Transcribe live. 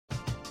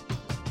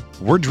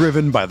We're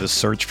driven by the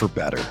search for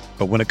better.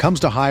 But when it comes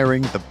to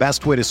hiring, the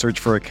best way to search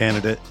for a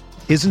candidate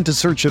isn't to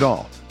search at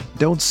all.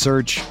 Don't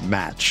search,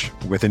 match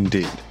with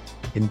Indeed.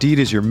 Indeed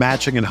is your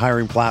matching and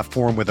hiring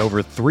platform with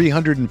over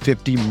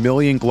 350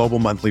 million global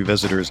monthly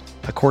visitors,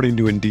 according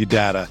to Indeed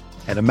data,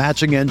 and a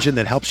matching engine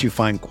that helps you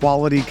find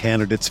quality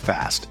candidates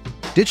fast.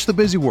 Ditch the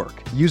busy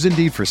work. Use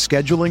Indeed for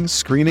scheduling,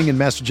 screening, and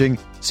messaging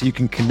so you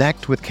can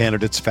connect with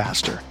candidates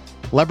faster.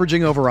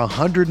 Leveraging over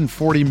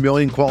 140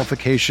 million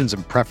qualifications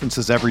and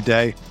preferences every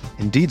day,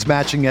 Indeed's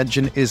matching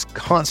engine is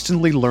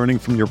constantly learning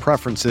from your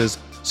preferences,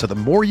 so the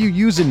more you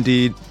use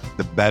Indeed,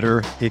 the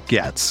better it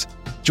gets.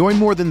 Join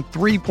more than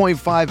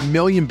 3.5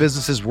 million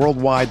businesses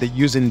worldwide that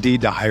use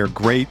Indeed to hire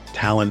great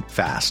talent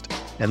fast.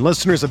 And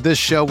listeners of this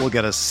show will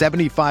get a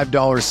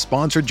 $75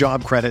 sponsored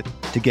job credit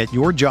to get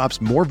your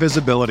jobs more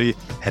visibility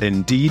at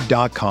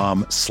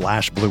Indeed.com/Blue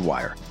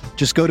Wire.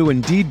 Just go to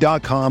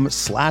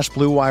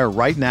Indeed.com/Blue Wire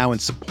right now and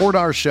support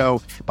our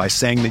show by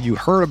saying that you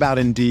heard about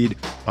Indeed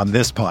on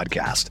this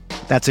podcast.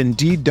 That's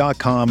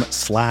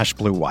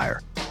Indeed.com/Blue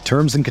Wire.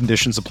 Terms and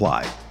conditions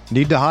apply.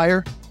 Need to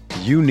hire?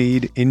 You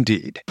need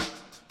Indeed.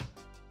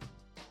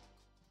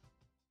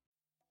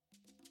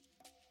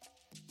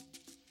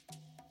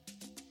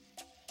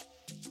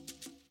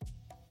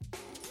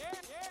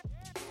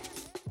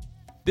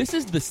 This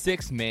is the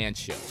Sixth Man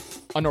Show,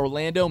 an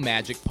Orlando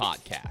Magic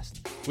podcast,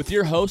 with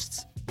your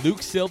hosts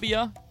Luke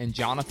Sylvia and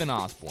Jonathan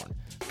Osborne,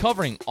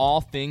 covering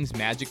all things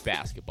Magic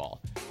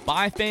basketball.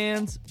 By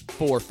fans,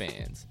 for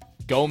fans.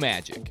 Go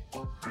Magic.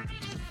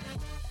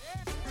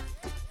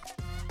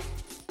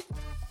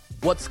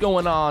 What's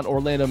going on,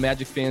 Orlando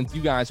Magic fans?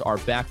 You guys are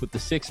back with the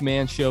Sixth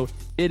Man Show.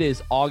 It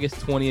is August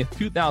 20th,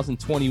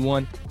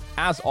 2021.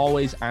 As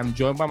always, I'm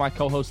joined by my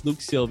co-host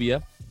Luke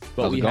Sylvia,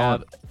 but we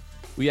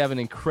have an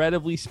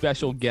incredibly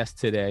special guest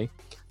today,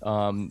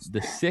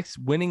 the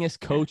sixth winningest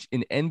coach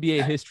in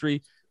NBA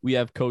history. We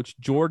have Coach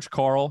George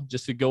Karl,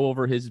 just to go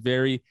over his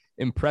very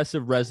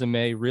impressive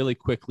resume really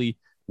quickly.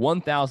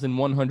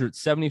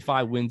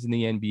 1,175 wins in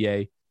the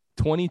NBA,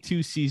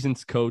 22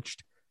 seasons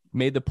coached,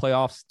 made the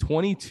playoffs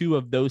 22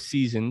 of those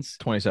seasons.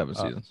 27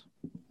 seasons.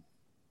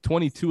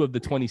 22 of the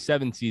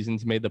 27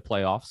 seasons made the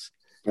playoffs.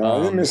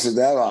 I didn't miss it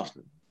that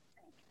often.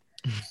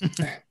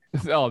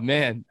 Oh,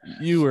 man,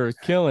 you were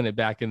killing it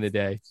back in the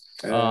day.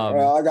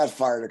 Well, I got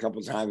fired a couple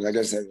of times. I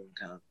guess that didn't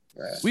count.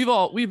 Yeah.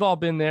 We've all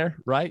been there,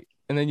 right?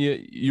 And then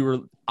you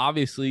were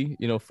obviously,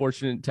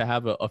 fortunate to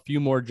have a few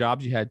more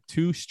jobs. You had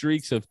 2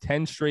 streaks of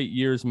 10 straight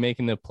years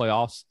making the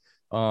playoffs.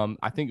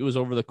 I think it was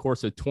over the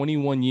course of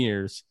 21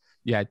 years.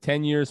 You had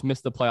 10 years,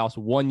 missed the playoffs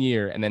 1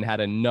 year, and then had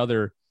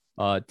another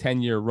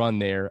 10-year run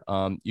there.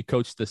 You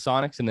coached the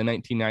Sonics in the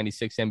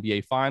 1996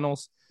 NBA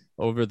Finals.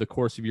 Over the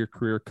course of your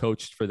career,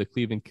 coached for the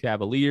Cleveland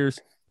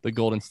Cavaliers, the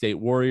Golden State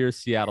Warriors,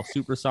 Seattle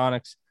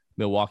Supersonics,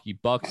 Milwaukee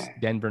Bucks,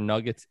 Denver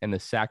Nuggets, and the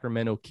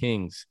Sacramento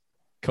Kings.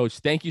 Coach,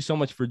 thank you so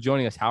much for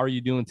joining us. How are you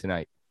doing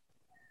tonight?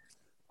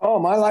 Oh,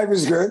 my life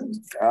is good.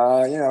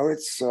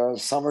 It's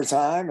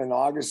summertime, and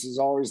August is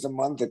always the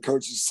month that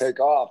coaches take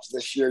off.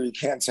 This year, you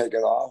can't take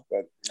it off,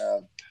 but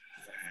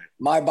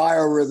my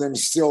biorhythms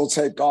still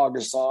take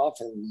August off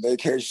and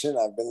vacation.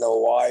 I've been to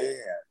Hawaii and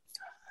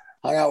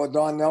hung out with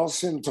Don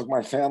Nelson, took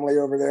my family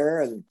over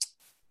there, and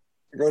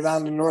go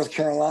down to North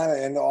Carolina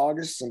in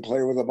August and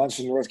play with a bunch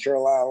of North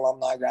Carolina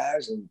alumni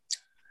guys and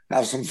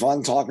have some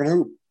fun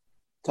talking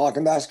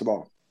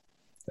basketball.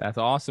 That's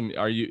awesome.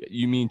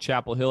 You mean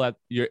Chapel Hill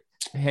you're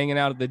hanging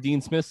out at the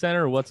Dean Smith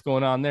Center, or what's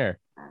going on there?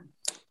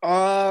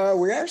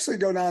 We actually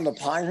go down to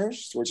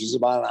Pinehurst, which is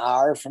about an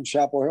hour from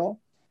Chapel Hill.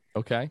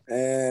 Okay.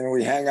 And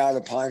we hang out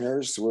at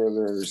Pinehurst where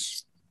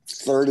there's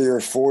 30 or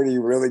 40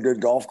 really good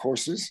golf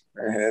courses.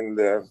 And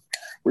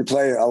we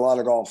play a lot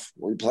of golf.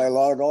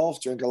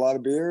 Drink a lot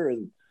of beer,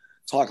 and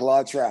talk a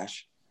lot of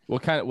trash.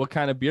 What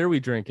kind of beer are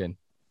we drinking?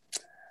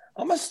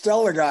 I'm a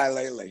Stella guy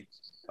lately.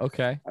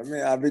 Okay. I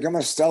mean, I've become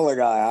a Stella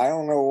guy. I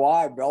don't know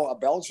why a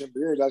Belgian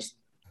beer doesn't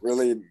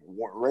really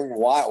ring.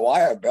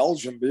 Why a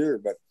Belgian beer?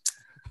 But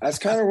that's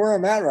kind of where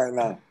I'm at right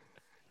now.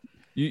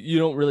 You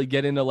don't really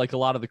get into like a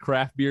lot of the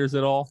craft beers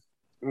at all?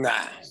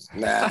 Nah.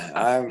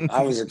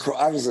 I was a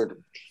Coors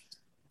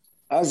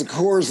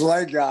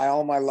Light guy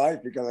all my life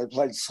because I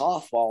played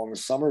softball in the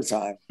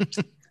summertime.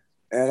 And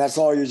that's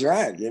all you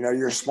drank.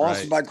 You're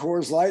sponsored by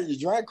Coors Light. You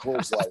drank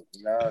Coors Light,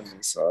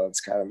 and so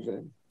it's kind of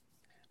it.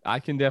 I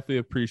can definitely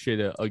appreciate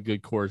a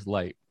good Coors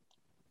Light.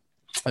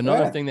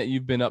 Another thing that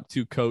you've been up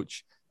to,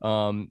 Coach,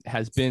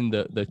 has been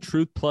the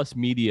Truth Plus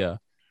Media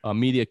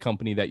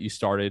company that you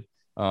started,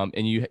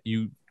 and you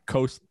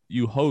host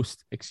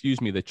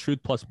the Truth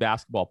Plus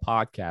Basketball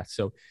podcast.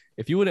 So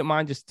if you wouldn't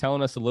mind just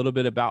telling us a little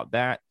bit about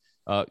that,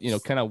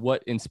 kind of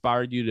what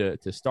inspired you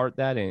to start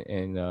that,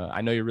 and I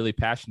know you're really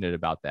passionate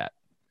about that.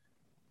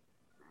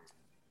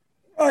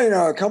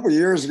 Well, a couple of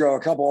years ago, a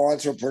couple of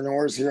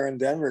entrepreneurs here in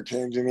Denver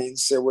came to me and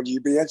said, would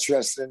you be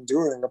interested in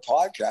doing a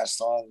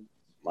podcast on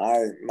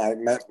my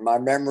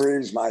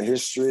memories, my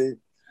history?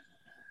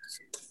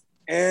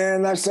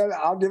 And I said,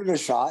 I'll give it a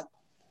shot.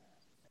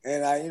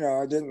 And I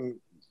didn't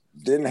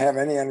didn't have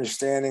any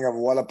understanding of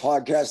what a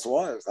podcast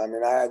was. I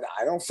mean, I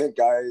don't think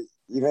I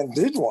even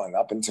did one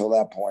up until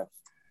that point.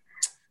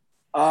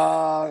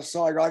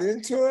 So I got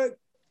into it,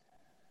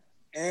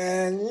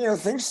 and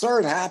things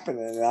started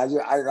happening.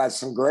 I got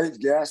some great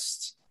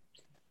guests.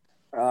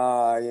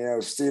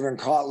 Stephen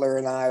Kotler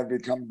and I have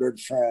become good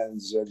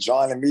friends.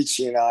 John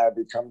Amici and I have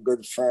become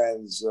good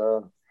friends.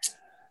 There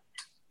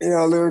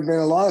have been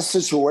a lot of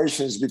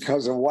situations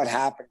because of what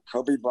happened.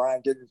 Kobe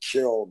Bryant getting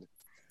killed.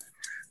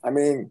 I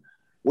mean,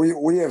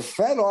 we have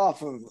fed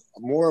off of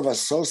more of a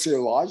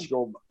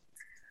sociological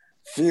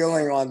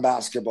feeling on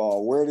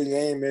basketball, where the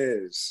game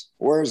is,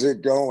 where is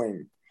it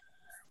going,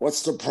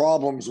 what's the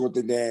problems with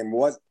the game,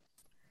 what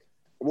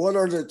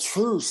are the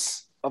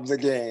truths of the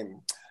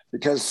game,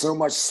 because so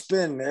much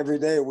spin every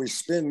day. We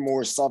spin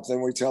more stuff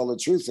than we tell the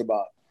truth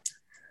about,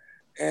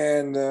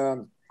 and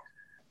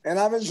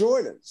I've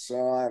enjoyed it.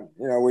 So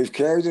we've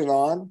carried it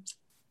on.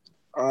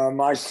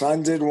 My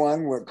son did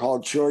one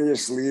called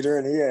Curious Leader,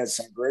 and he had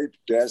some great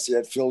guests. He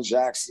had Phil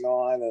Jackson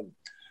on and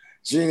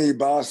Jeannie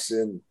Buss,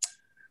 and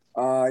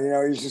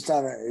he's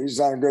done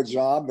a good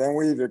job. Then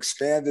we've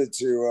expanded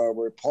to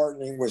we're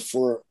partnering with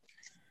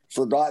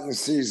Forgotten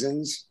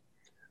Seasons,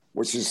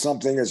 which is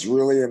something that's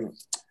really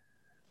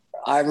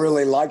I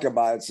really like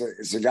about it.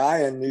 It's a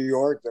guy in New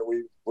York that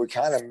we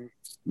kind of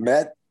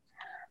met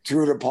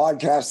through the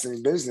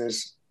podcasting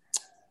business,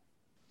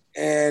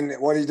 and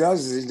what he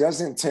does is he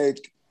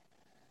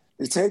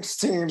takes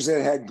teams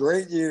that had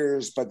great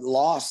years but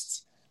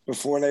lost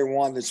before they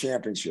won the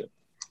championship.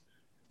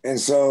 And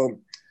so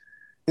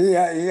he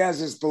has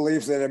this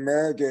belief that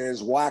America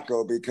is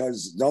wacko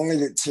because the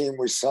only team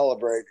we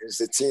celebrate is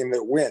the team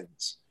that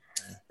wins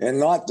and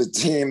not the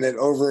team that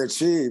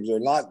overachieved, or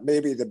not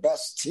maybe the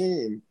best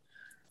team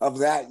of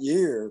that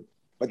year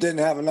but didn't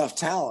have enough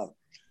talent.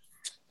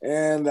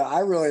 And I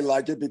really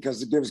like it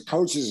because it gives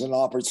coaches an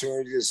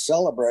opportunity to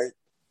celebrate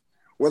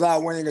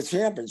without winning a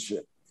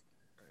championship,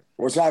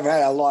 which I've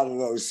had a lot of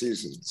those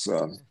seasons.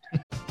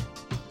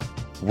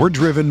 We're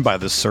driven by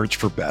the search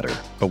for better.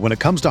 But when it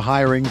comes to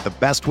hiring, the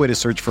best way to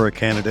search for a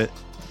candidate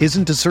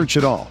isn't to search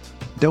at all.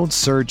 Don't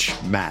search,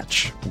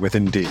 match with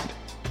Indeed.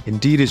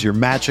 Indeed is your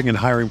matching and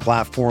hiring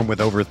platform with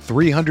over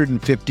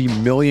 350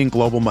 million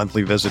global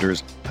monthly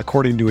visitors,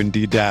 according to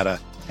Indeed data,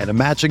 and a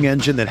matching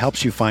engine that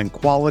helps you find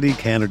quality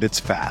candidates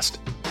fast.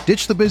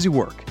 Ditch the busy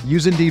work.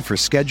 Use Indeed for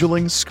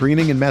scheduling,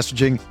 screening, and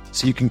messaging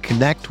so you can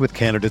connect with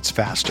candidates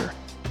faster.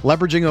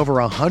 Leveraging over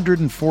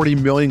 140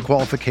 million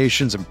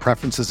qualifications and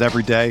preferences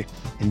every day,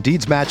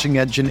 Indeed's matching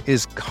engine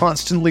is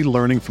constantly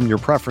learning from your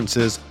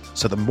preferences,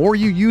 so the more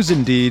you use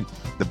Indeed,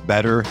 the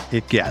better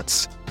it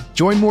gets.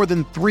 Join more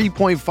than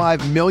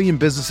 3.5 million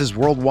businesses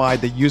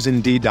worldwide that use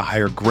Indeed to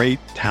hire great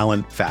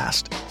talent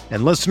fast.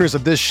 And listeners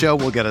of this show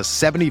will get a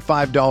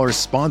 $75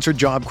 sponsored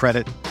job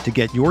credit to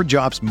get your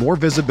jobs more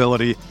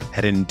visibility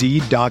at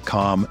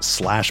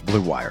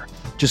Indeed.com/Blue Wire.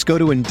 Just go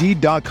to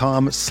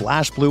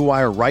Indeed.com/Blue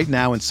Wire right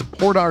now and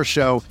support our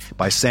show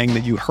by saying that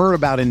you heard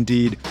about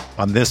Indeed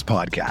on this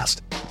podcast.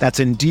 That's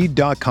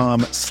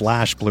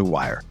Indeed.com/Blue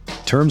Wire.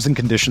 Terms and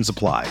conditions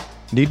apply.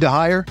 Need to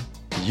hire?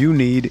 You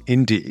need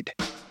Indeed.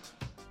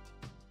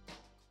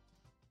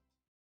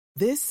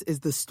 This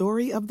is the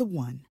story of the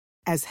one.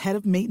 As head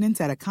of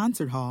maintenance at a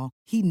concert hall,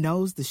 he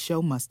knows the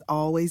show must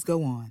always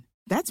go on.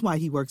 That's why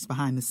he works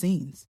behind the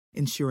scenes,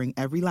 ensuring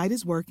every light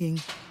is working,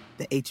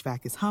 the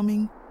HVAC is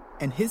humming,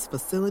 and his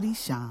facility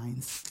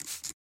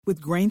shines. With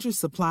Grainger's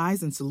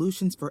supplies and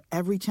solutions for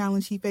every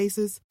challenge he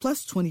faces,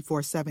 plus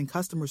 24/7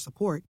 customer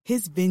support,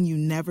 his venue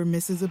never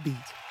misses a beat.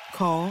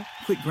 Call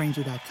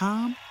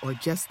quickgrainger.com or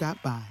just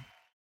stop by.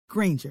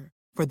 Grainger,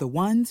 for the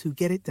ones who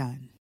get it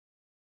done.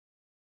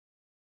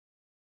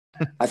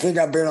 I think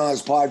I've been on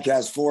this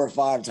podcast 4 or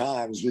 5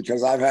 times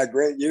because I've had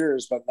great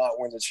years but not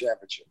win the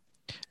championship.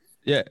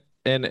 Yeah.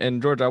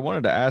 And George, I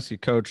wanted to ask you,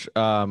 Coach,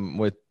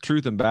 with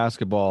Truth in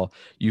Basketball,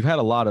 you've had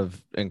a lot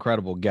of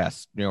incredible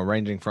guests,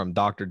 ranging from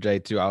Dr. J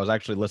to, I was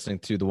actually listening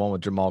to the one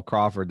with Jamal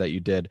Crawford that you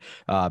did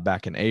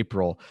back in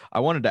April. I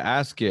wanted to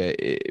ask you,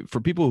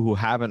 for people who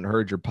haven't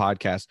heard your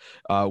podcast,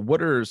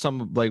 what are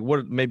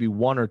what maybe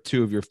 1 or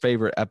 2 of your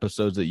favorite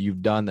episodes that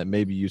you've done that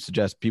maybe you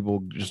suggest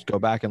people just go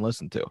back and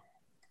listen to?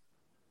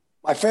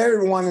 My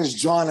favorite one is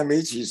John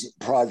Amici's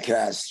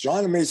podcast.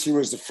 John Amici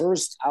was the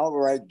first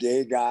outright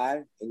gay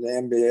guy in the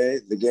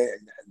NBA, the gay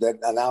that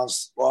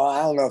announced, well,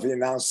 I don't know if he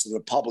announced to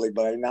the public,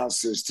 but he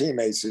announced to his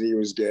teammates that he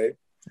was gay.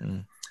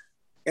 Mm.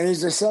 And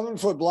he's a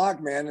 7-foot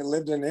black man that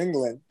lived in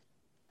England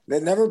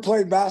that never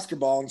played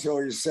basketball until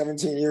he was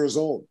 17 years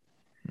old.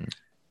 Mm.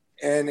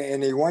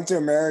 And he went to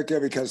America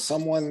because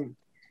someone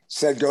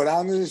said, go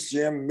down to this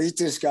gym, meet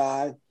this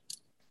guy.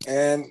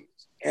 And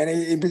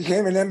he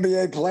became an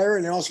NBA player,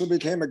 and he also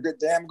became a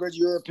damn good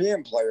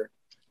European player.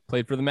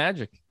 Played for the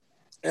Magic.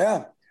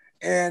 Yeah.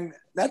 And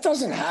that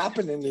doesn't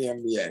happen in the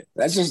NBA.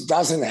 That just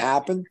doesn't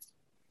happen.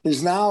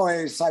 He's now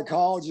a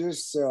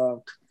psychologist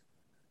in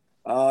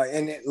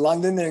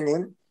London,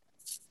 England.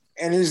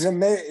 And he's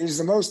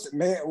the most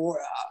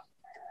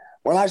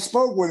when I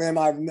spoke with him,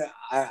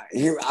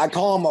 I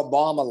call him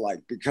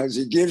Obama-like because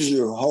he gives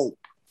you hope.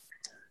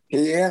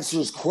 He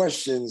answers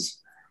questions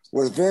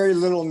with very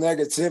little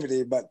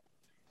negativity, but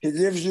he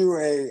gives you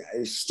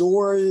a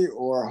story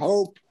or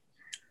hope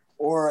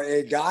or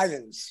a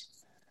guidance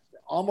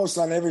almost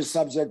on every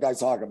subject I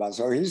talk about.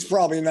 So he's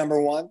probably number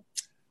one.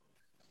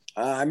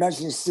 I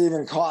mentioned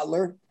Steven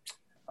Kotler.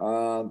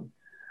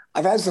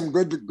 I've had some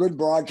good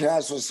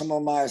broadcasts with some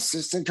of my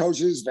assistant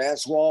coaches,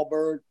 Vance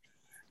Wahlberg,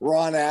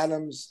 Ron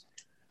Adams.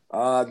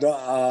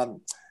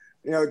 Dwayne,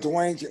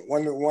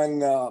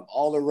 when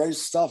all the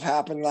race stuff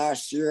happened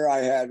last year, I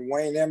had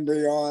Wayne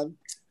Embry on,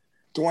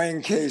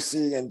 Dwayne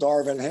Casey, and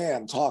Darvin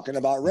Ham talking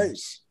about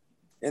race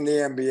in the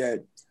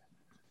NBA.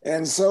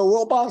 And so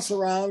we'll bounce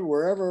around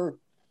wherever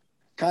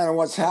kind of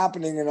what's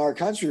happening in our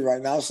country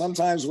right now.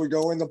 Sometimes we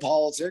go into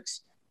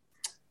politics.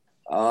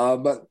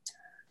 But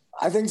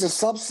I think the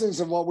substance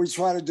of what we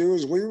try to do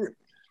is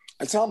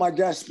I tell my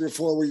guests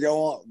before we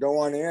go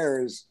on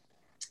air is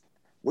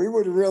we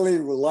would really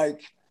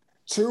like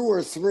 2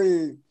 or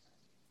 3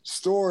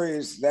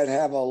 stories that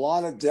have a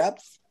lot of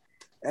depth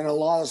and a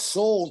lot of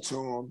soul to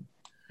them,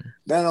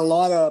 than a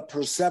lot of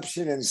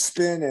perception and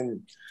spin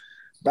and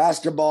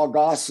basketball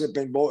gossip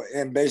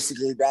and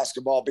basically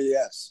basketball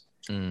BS.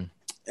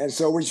 And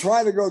so we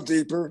try to go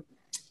deeper.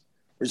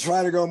 We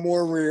try to go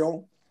more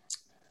real.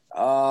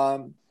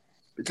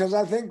 Because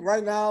I think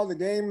right now the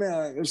game,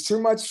 there's too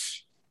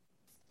much,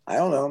 I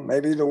don't know,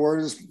 maybe the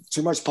word is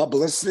too much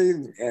publicity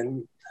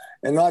and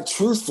not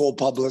truthful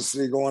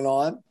publicity going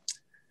on.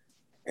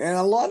 And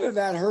a lot of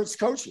that hurts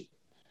coaching.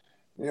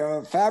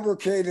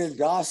 Fabricated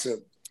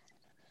gossip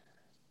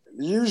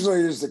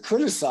usually is to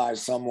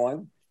criticize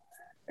someone.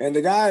 And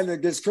the guy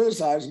that gets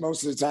criticized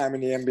most of the time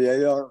in the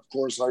NBA are, of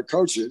course, our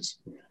coaches.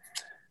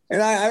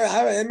 And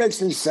it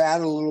makes me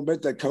sad a little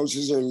bit that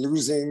coaches are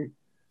losing,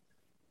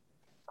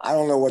 I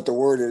don't know what the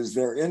word is,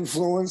 their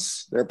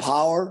influence, their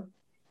power.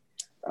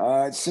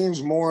 It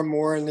seems more and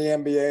more in the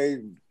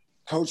NBA,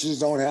 coaches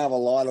don't have a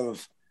lot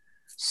of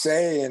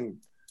say. And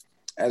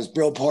as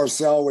Bill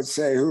Parcells would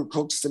say, who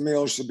cooks the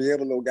meal should be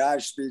able to,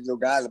 the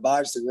guy that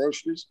buys the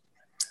groceries.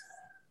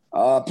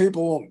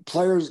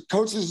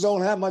 Coaches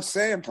don't have much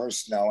say in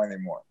personnel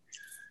anymore.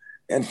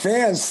 And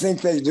fans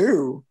think they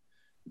do.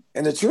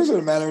 And the truth of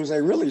the matter is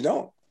they really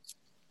don't.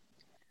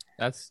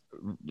 That's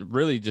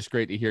really just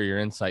great to hear your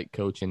insight,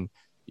 Coach. And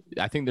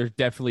I think there's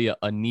definitely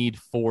a need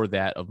for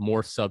that, of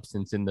more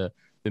substance in the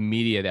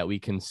media that we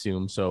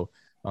consume. So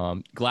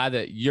glad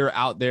that you're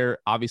out there.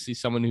 Obviously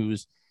someone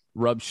who's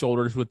rubbed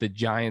shoulders with the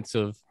giants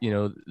of,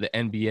 the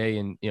NBA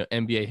and,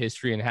 NBA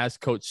history, and has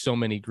coached so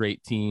many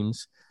great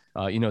teams,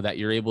 that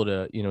you're able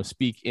to,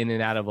 speak in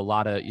and out of a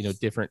lot of,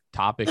 different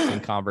topics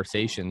and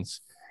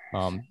conversations.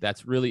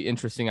 That's really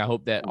interesting. I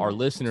hope that our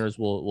listeners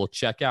will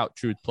check out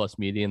Truth Plus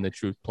Media and the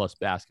Truth Plus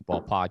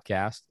Basketball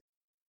podcast.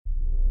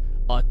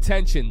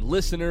 Attention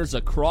listeners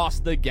across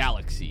the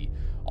galaxy,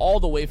 all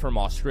the way from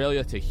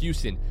Australia to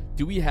Houston.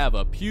 Do we have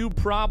a pube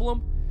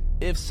problem?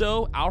 If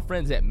so, our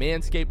friends at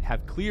Manscaped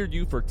have cleared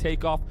you for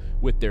takeoff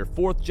with their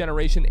 4th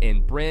generation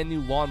and brand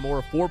new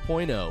Lawnmower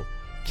 4.0.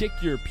 Kick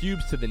your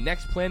pubes to the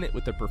next planet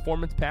with the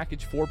Performance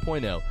Package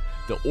 4.0.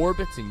 The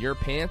orbits in your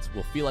pants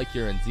will feel like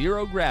you're in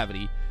zero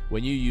gravity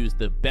when you use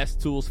the best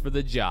tools for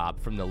the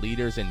job from the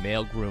leaders in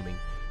male grooming.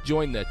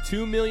 Join the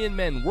 2 million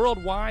men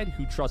worldwide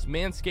who trust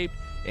Manscaped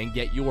and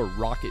get your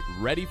rocket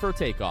ready for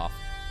takeoff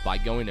by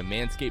going to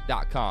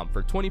manscaped.com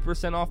for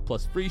 20% off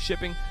plus free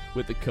shipping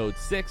with the code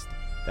SIXTH.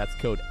 That's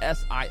code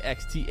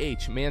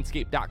SIXTH,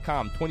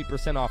 manscaped.com,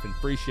 20% off and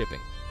free shipping.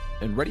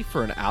 And ready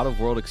for an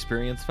out-of-world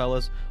experience,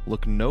 fellas?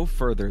 Look no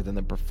further than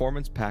the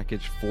Performance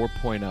Package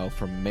 4.0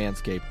 from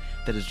Manscaped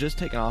that has just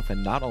taken off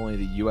in not only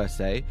the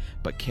USA,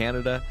 but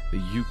Canada, the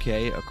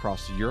UK,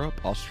 across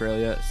Europe,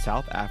 Australia,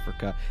 South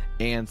Africa,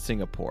 and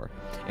Singapore.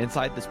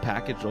 Inside this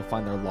package, you'll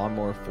find their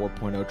Lawnmower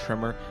 4.0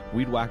 trimmer,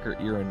 Weed Whacker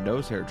ear and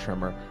nose hair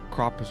trimmer,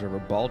 Crop Preserver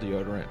ball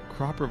deodorant,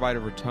 Crop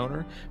Reviver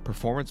toner,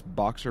 Performance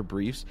boxer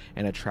briefs,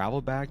 and a travel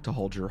bag to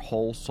hold your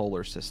whole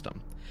solar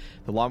system.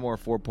 The Lawnmower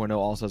 4.0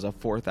 also has a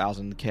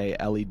 4000K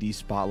LED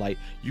spotlight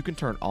you can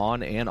turn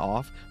on and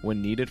off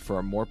when needed for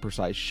a more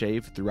precise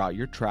shave throughout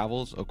your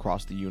travels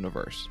across the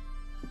universe.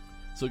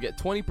 So get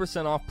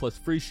 20% off plus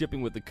free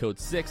shipping with the code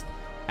SIXTH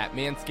at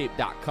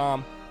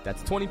manscaped.com.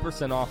 That's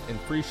 20% off and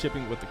free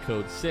shipping with the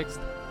code SIXTH,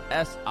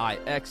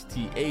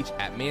 SIXTH,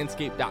 at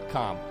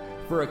manscaped.com.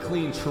 For a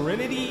clean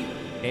Trinity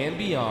and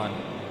beyond,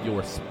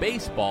 your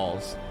space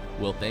balls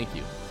will thank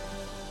you.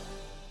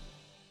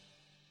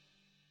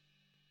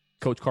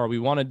 Coach Karl, we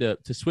wanted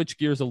to switch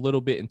gears a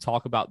little bit and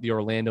talk about the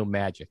Orlando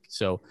Magic.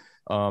 So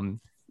a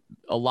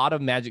lot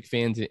of Magic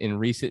fans in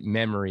recent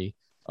memory,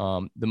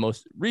 the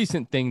most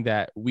recent thing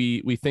that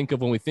we think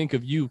of when we think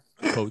of you,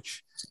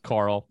 Coach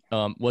Karl,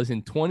 was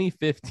in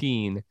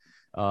 2015.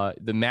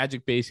 The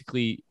Magic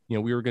basically,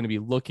 we were going to be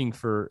looking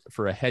for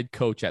a head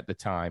coach at the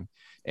time.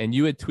 And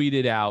you had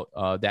tweeted out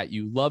that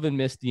you love and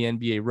miss the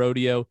NBA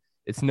rodeo.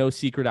 It's no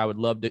secret I would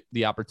love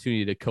the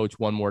opportunity to coach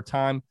one more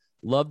time.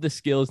 Love the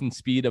skills and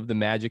speed of the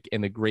Magic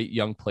and the great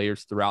young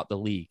players throughout the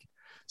league.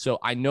 So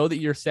I know that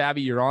you're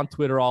savvy. You're on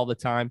Twitter all the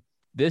time.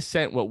 This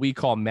sent what we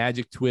call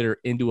Magic Twitter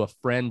into a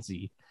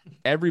frenzy.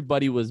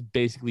 Everybody was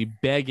basically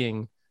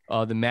begging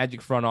the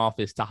Magic front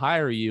office to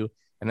hire you.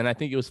 And then I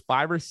think it was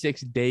 5 or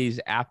 6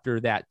 days after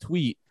that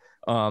tweet,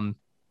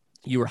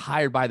 you were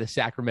hired by the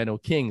Sacramento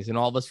Kings. And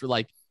all of us were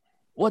like,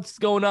 what's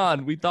going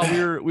on? We thought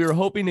we were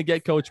hoping to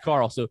get Coach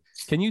Karl. So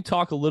can you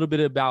talk a little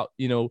bit about,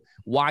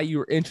 why you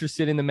were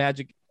interested in the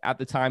Magic at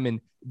the time?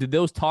 And did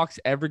those talks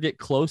ever get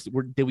close?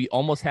 Did we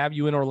almost have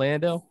you in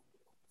Orlando?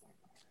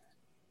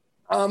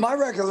 My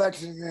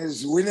recollection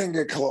is we didn't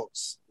get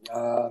close.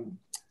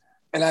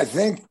 And I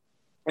think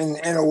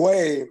in a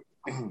way,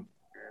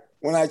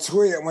 when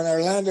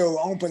Orlando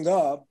opened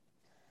up,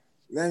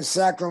 then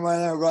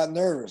Sacramento got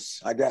nervous,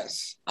 I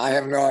guess. I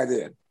have no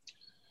idea.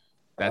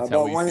 That's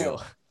how we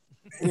feel.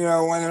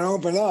 When it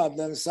opened up,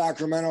 then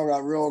Sacramento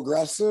got real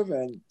aggressive.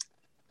 And,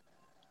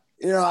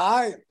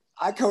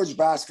 I coach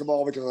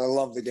basketball because I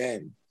love the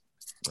game.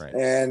 Right.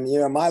 And,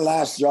 my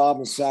last job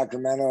in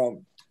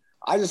Sacramento,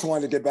 I just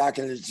wanted to get back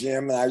in the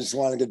gym, and I just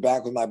wanted to get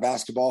back with my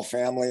basketball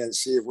family and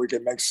see if we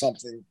could make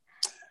something.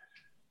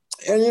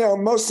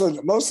 And, most of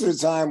the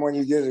time when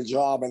you get a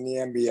job in the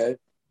NBA,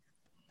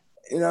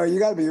 you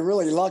got to be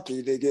really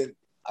lucky to get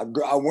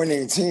a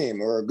winning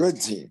team or a good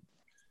team.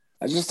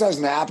 It just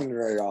doesn't happen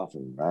very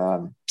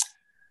often.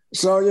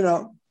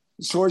 So,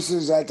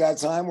 choices at that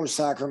time were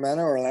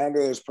Sacramento, Orlando.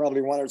 There's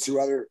probably 1 or 2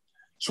 other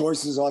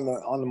choices on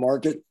the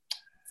market.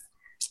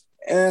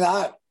 And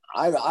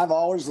I've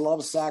always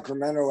loved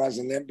Sacramento as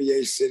an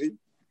NBA city.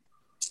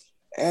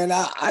 And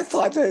I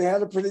thought they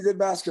had a pretty good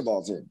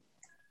basketball team.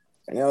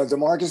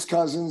 DeMarcus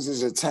Cousins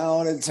is a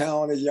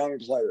talented young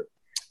player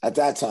at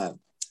that time.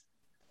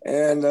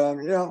 And,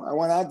 I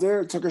went out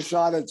there, took a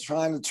shot at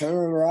trying to turn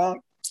it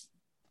around.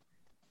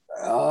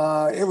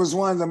 It was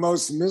one of the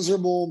most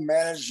miserable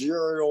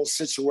managerial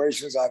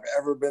situations I've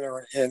ever been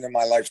in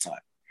my lifetime.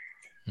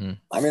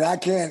 I mean, I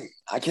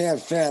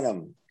can't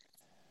fathom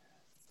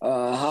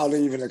how to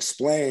even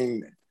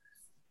explain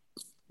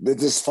the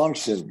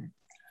dysfunction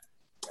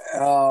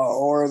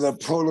or the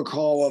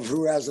protocol of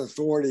who has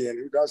authority and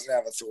who doesn't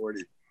have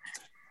authority.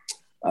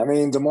 I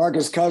mean,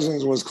 DeMarcus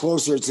Cousins was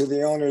closer to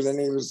the owner than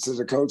he was to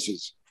the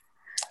coaches.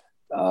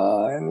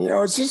 And,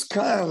 it's just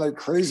kind of like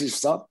crazy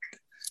stuff.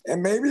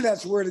 And maybe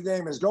that's where the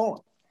game is going.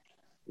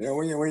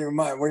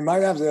 We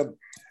might have to,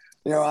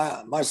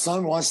 my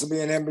son wants to be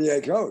an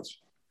NBA coach.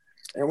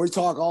 And we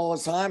talk all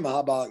the time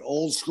about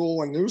old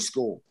school and new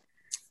school.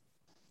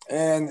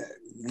 And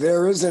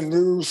there is a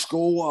new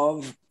school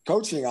of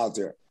coaching out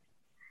there.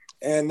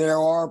 And there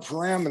are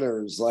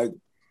parameters like,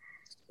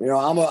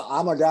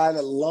 I'm a guy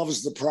that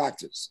loves the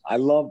practice.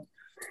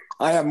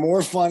 I have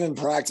more fun in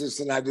practice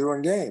than I do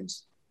in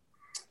games.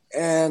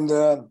 And,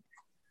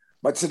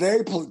 but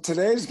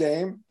today's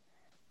game,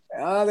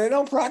 they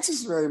don't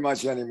practice very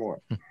much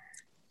anymore.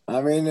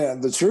 I mean,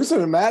 the truth of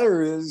the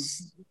matter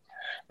is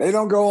they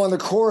don't go on the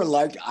court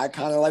like I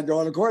kind of like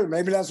going on the court.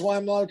 Maybe that's why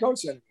I'm not a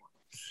coach anymore.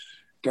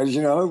 Because,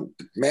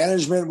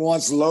 management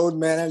wants load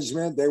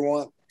management. They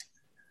want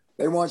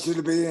you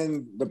to be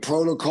in the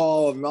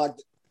protocol of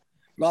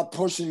not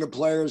pushing the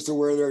players to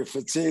where they're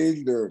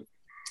fatigued or.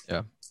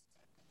 Yeah.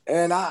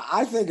 And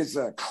I think it's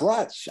a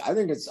crutch. I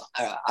think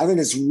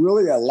it's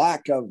really a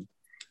lack of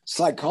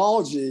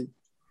psychology.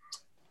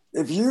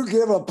 If you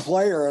give a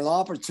player an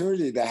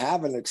opportunity to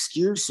have an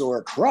excuse or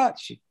a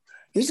crutch,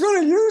 he's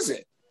going to use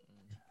it.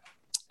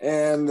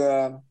 And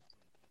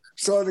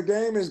so the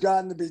game has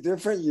gotten to be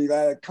different. You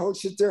got to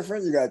coach it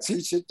different. You got to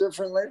teach it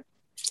differently.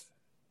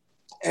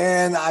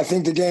 And I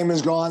think the game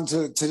has gone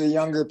to the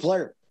younger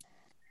player.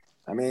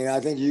 I mean, I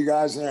think you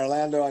guys in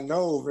Orlando, I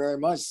know very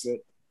much that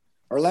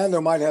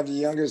Orlando might have the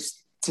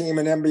youngest team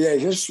in NBA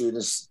history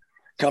this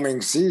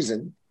coming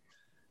season.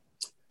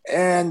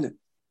 And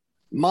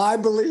my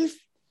belief,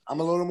 I'm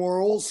a little more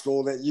old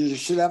school, that you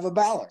should have a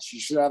balance. You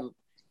should have,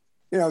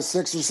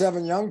 6 or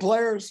 7 young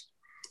players,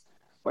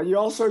 but you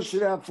also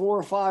should have 4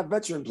 or 5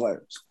 veteran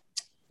players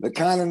that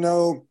kind of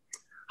know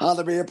how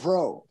to be a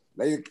pro.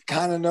 They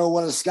kind of know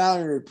what a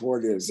scouting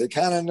report is. They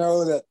kind of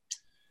know that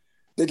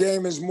the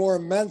game is more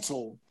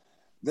mental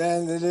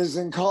than it is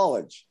in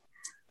college.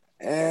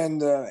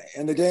 And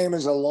the game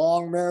is a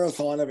long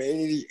marathon of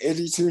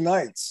 82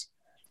 nights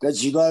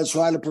that you got to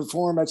try to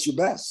perform at your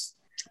best.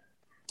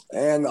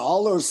 And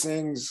all those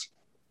things,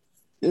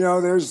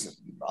 there's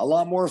a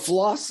lot more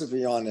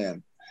philosophy on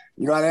them.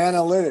 You got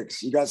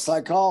analytics, you got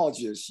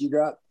psychologists, you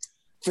got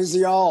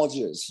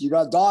physiologists, you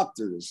got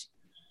doctors,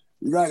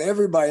 you got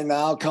everybody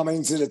now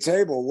coming to the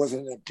table with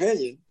an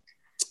opinion.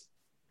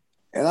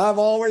 And I've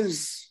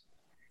always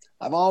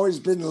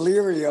been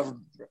leery of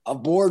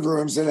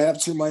boardrooms that have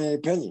too many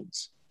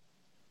opinions.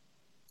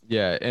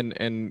 Yeah.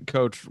 And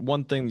Coach,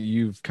 one thing that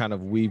you've kind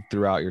of weaved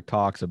throughout your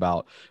talks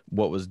about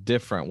what was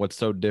different, what's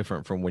so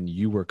different from when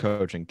you were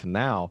coaching to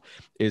now,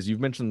 is you've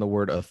mentioned the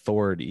word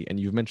authority and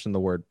you've mentioned the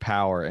word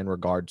power in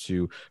regard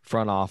to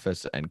front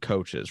office and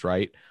coaches,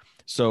 right?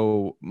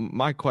 So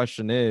my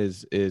question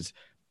is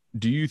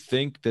do you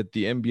think that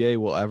the NBA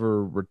will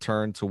ever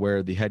return to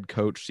where the head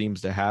coach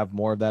seems to have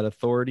more of that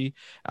authority?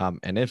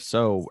 And if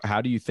so,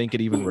 how do you think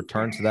it even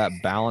returns to that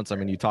balance? I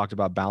mean, you talked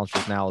about balance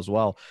just now as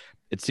well.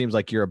 It seems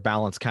like you're a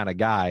balanced kind of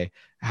guy.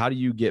 How do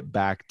you get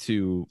back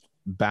to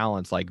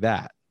balance like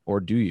that? Or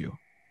do you?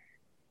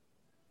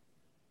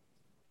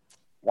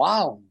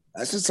 Wow.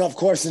 That's a tough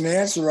question to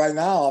answer right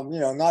now.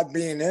 I'm, not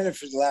being in it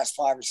for the last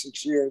 5 or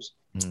 6 years.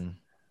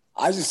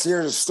 I just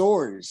hear the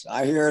stories.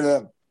 I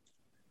hear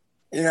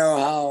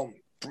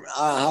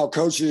how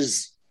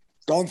coaches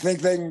don't think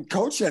they can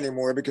coach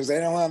anymore because they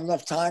don't have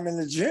enough time in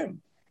the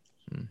gym.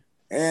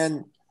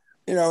 And,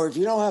 if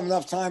you don't have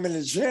enough time in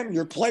the gym,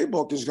 your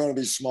playbook is going to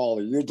be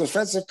smaller. Your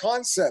defensive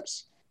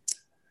concepts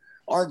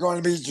aren't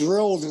going to be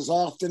drilled as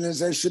often as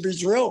they should be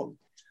drilled.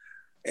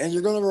 And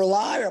you're going to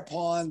rely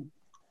upon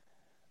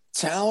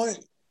talent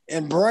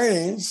and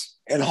brains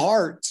and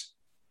heart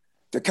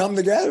to come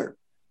together.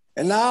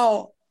 And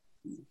now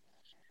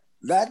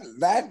that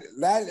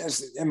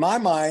is, in my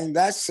mind,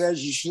 that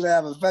says you should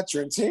have a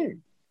veteran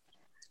team.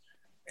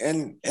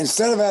 And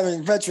instead of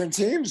having veteran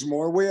teams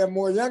more, we have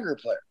more younger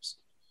players.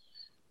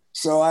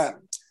 So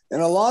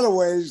in a lot of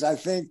ways, I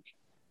think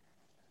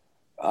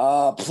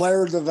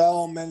player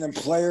development and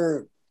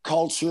player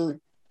culture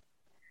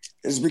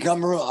has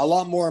become a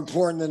lot more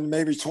important than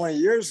maybe 20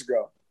 years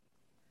ago.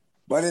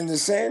 But in the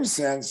same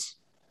sense,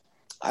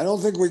 I don't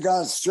think we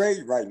got it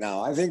straight right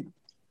now. I think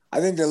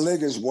the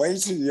league is way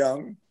too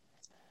young.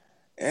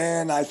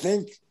 And I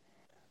think,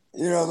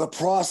 the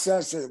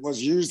process that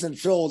was used in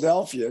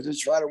Philadelphia to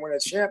try to win a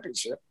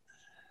championship,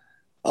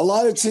 a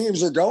lot of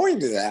teams are going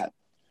to that.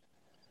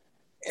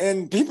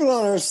 And people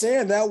don't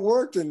understand that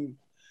worked in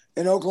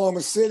Oklahoma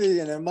City,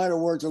 and it might have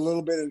worked a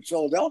little bit in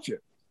Philadelphia.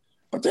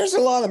 But there's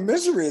a lot of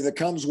misery that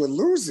comes with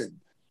losing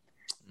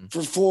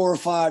for 4 or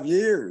 5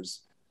 years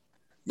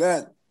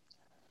that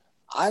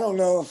I don't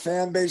know if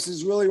fan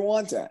bases really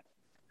want that.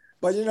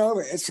 But,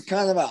 it's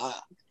kind of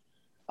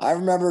I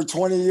remember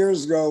 20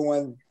 years ago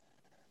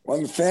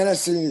when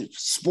fantasy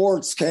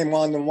sports came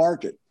on the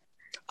market,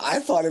 I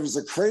thought it was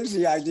a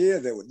crazy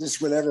idea that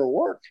this would ever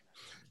work.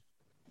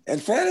 And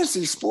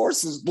fantasy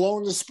sports has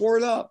blown the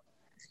sport up.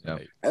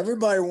 Yep.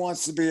 Everybody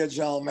wants to be a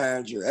general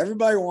manager.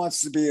 Everybody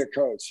wants to be a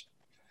coach.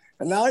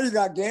 And now you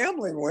got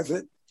gambling with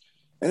it,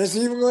 and it's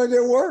even going to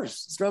get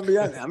worse. It's going to be,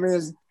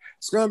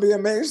 it's going to be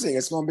amazing.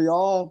 It's going to be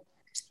all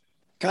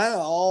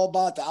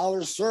about the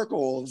outer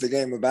circle of the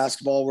game of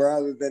basketball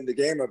rather than the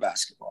game of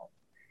basketball.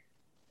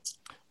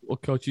 Well,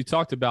 Coach, you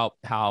talked about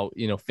how,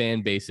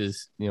 fan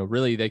bases,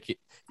 really they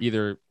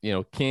either,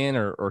 can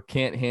or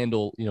can't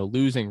handle,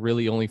 losing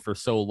really only for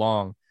so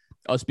long.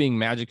 Us being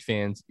Magic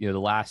fans, the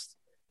last,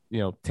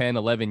 10,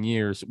 11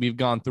 years, we've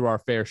gone through our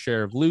fair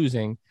share of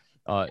losing.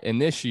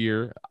 And this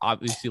year,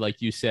 obviously,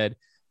 like you said,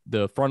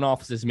 the front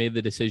office has made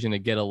the decision to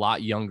get a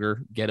lot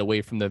younger, get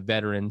away from the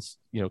veterans,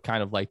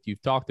 kind of like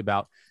you've talked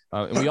about.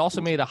 And we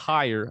also made a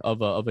hire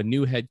of a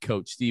new head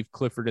coach, Steve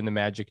Clifford and the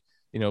Magic,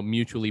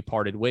 mutually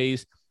parted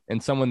ways.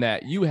 And someone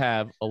that you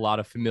have a lot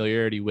of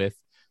familiarity with,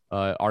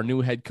 our new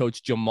head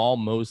coach, Jamal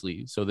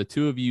Mosley. So the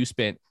two of you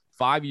spent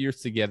 5 years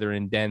together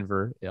in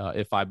Denver.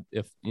 If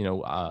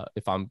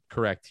I'm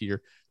correct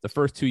here, the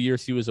first 2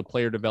 years he was a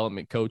player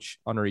development coach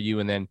under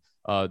you, and then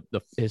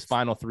his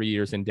final 3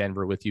 years in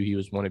Denver with you, he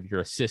was one of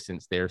your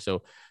assistants there.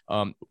 So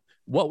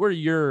what were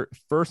your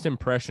first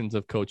impressions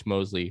of Coach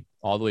Mosley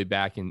all the way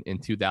back in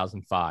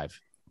 2005?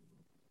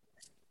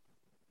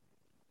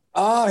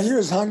 He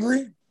was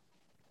hungry.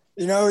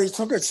 He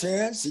took a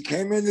chance. He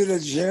came into the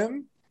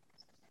gym.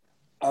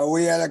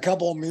 We had a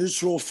couple of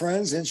mutual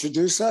friends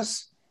introduce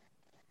us.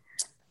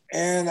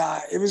 And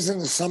it was in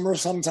the summer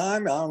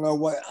sometime. I don't know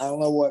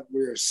what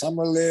we were,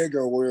 summer league,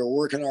 or we were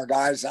working our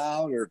guys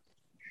out, or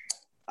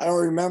I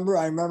don't remember.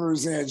 I remember it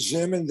was in a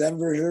gym in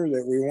Denver here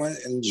that we went,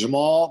 and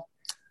Jamal.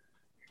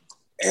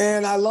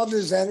 And I loved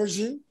his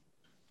energy.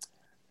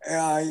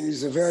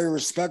 He's a very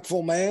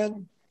respectful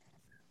man.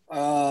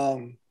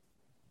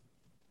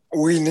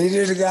 We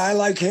needed a guy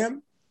like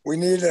him. We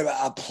needed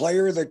a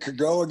player that could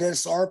go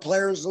against our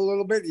players a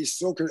little bit. He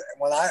still could.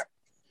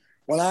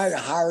 When I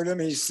hired him,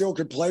 he still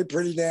could play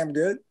pretty damn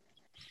good.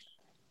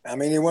 I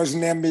mean, he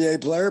wasn't an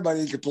NBA player, but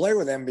he could play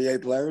with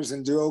NBA players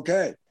and do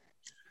okay.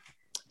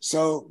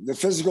 So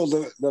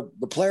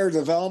the player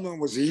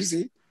development was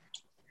easy.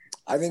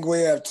 I think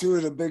we have two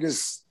of the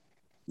biggest.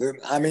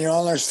 On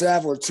our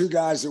staff were two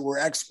guys that were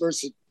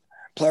experts at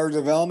player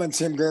development: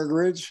 Tim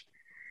Gergeridge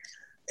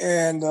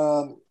and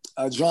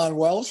John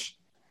Welsh.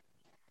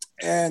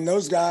 And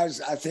those guys,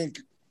 I think,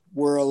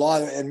 were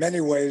in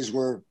many ways,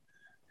 were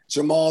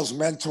Jamal's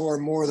mentor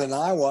more than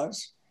I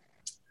was.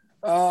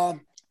 But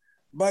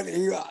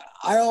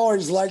I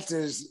always liked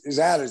his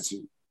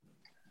attitude.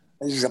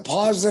 He's a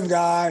positive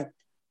guy.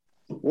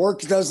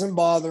 Work doesn't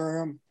bother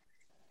him.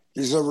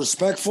 He's a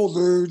respectful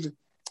dude.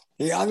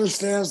 He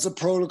understands the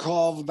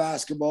protocol of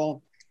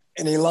basketball,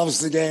 and he loves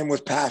the game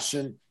with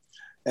passion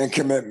and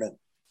commitment.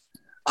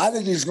 I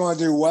think he's going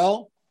to do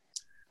well.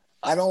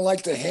 I don't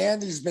like the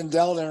hand he's been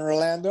dealt in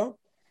Orlando.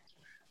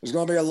 There's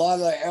going to be a lot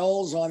of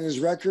L's on his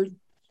record.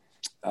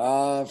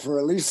 for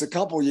at least a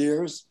couple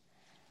years,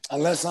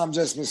 unless I'm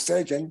just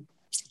mistaken.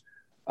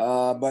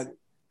 But,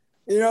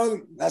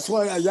 that's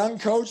why a young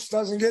coach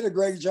doesn't get a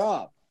great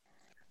job.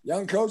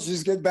 Young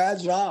coaches get bad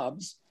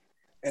jobs,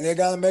 and they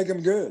got to make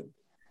them good.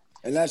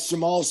 And that's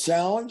Jamal's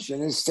challenge,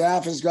 and his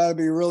staff has got to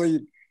be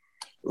really,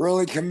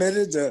 really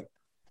committed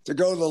to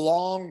go the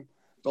long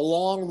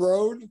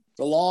road,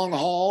 the long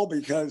haul,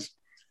 because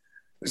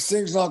this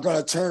thing's not going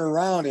to turn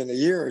around in a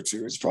year or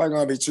two. It's probably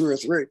going to be 2 or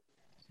 3,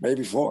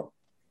 maybe 4.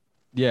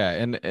 Yeah,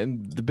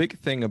 and the big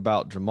thing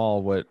about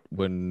Jamal,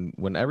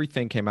 when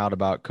everything came out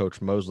about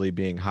Coach Mosley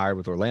being hired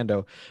with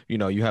Orlando,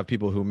 you have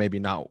people who maybe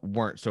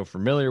weren't so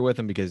familiar with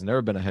him because he's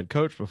never been a head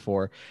coach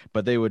before,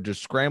 but they would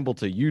just scramble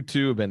to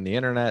YouTube and the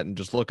internet and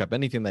just look up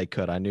anything they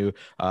could. I knew,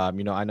 I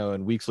know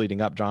in weeks leading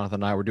up, Jonathan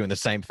and I were doing the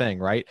same thing,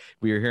 right?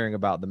 We were hearing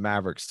about the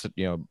Mavericks,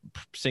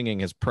 singing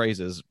his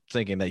praises,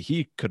 thinking that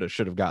he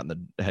should have gotten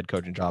the head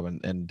coaching job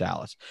in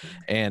Dallas.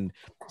 And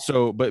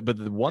so, but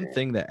the one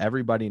thing that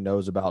everybody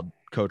knows about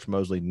Coach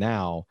Mosley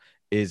now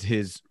is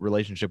his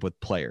relationship with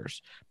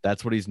players.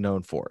 That's what he's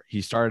known for. He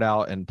started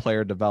out in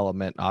player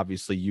development,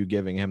 obviously you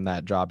giving him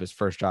that job, his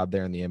first job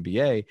there in the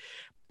NBA.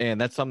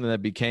 And that's something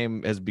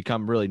that has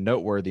become really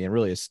noteworthy and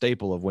really a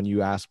staple of when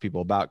you ask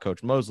people about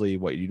Coach Mosley,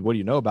 what do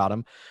you know about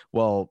him?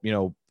 Well,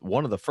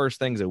 one of the first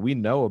things that we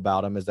know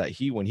about him is that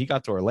when he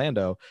got to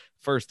Orlando,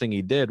 first thing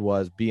he did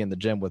was be in the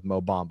gym with Mo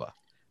Bamba.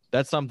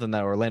 That's something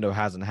that Orlando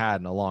hasn't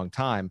had in a long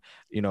time.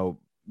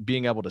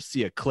 Being able to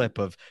see a clip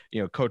of,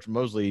 Coach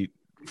Mosley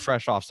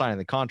fresh off signing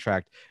the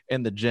contract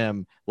in the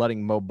gym,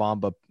 letting Mo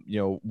Bamba,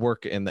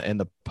 work in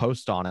the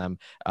post on him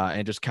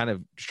and just kind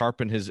of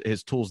sharpen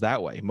his tools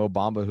that way. Mo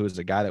Bamba, who is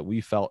a guy that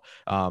we felt,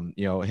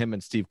 him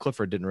and Steve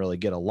Clifford didn't really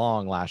get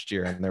along last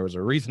year. And there was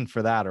a reason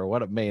for that or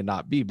what it may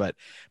not be, but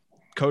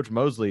Coach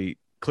Mosley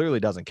clearly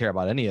doesn't care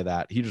about any of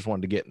that. He just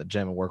wanted to get in the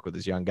gym and work with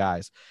his young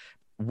guys.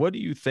 What do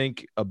you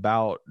think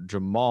about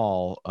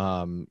Jamal?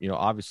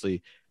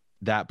 Obviously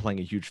that playing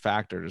a huge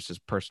factor, just his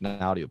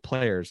personality of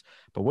players.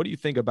 But what do you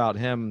think about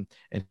him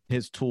and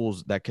his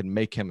tools that can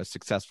make him a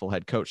successful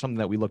head coach? Something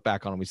that we look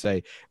back on and we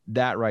say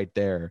that right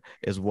there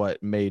is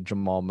what made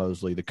Jamal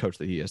Mosley the coach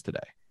that he is today.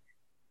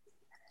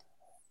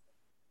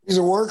 He's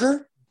a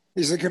worker.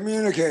 He's a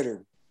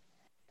communicator.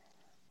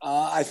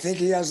 I think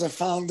he has a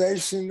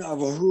foundation of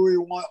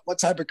what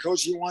type of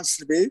coach he wants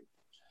to be.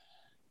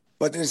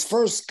 But his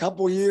first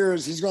couple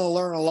years, he's going to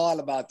learn a lot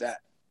about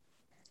that.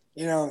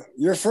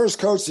 Your first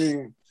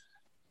coaching,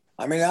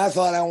 I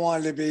thought I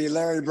wanted to be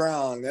Larry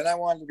Brown. Then I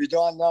wanted to be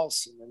Don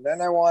Nelson. And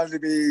then I wanted to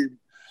be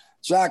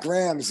Jack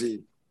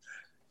Ramsey.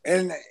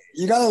 And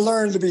you got to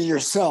learn to be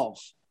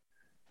yourself.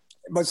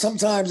 But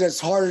sometimes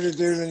it's harder to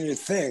do than you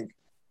think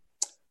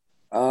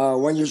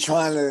when you're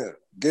trying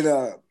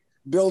to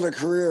build a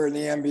career in the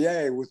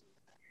NBA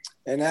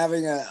and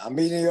having a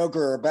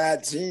mediocre or a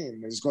bad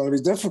team is going to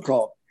be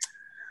difficult.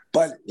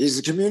 But he's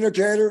a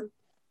communicator.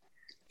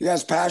 He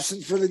has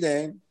passion for the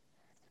game.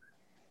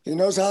 He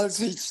knows how to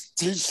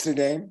teach the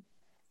game.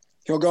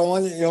 He'll go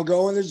in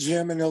the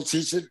gym and he'll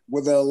teach it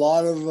with a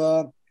lot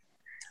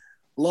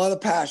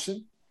of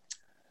passion.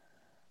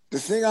 The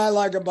thing I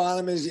like about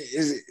him is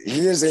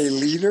he is a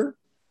leader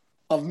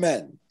of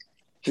men.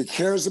 He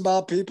cares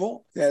about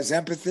people. He has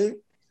empathy.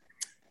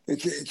 He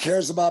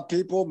cares about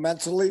people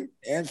mentally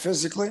and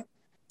physically.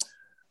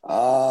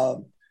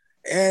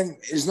 And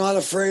he's not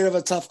afraid of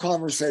a tough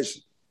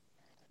conversation.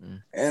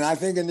 And I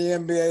think in the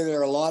NBA, there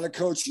are a lot of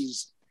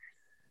coaches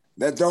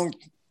that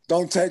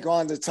don't take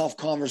on the tough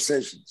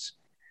conversations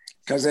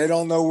because they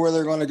don't know where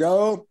they're going to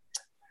go.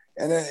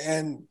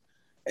 And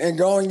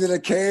going to the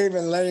cave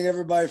and letting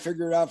everybody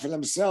figure it out for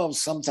themselves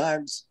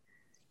sometimes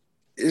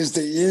is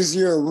the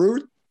easier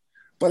route,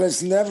 but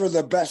it's never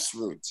the best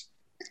route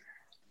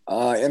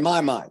in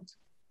my mind.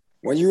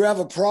 When you have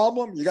a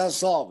problem, you got to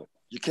solve it.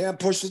 You can't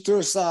push it to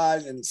a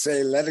side and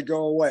say, let it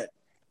go away.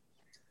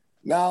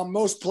 Now,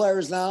 most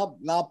players now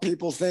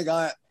people think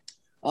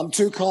I'm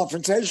too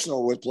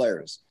confrontational with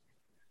players.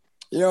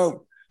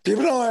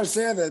 People don't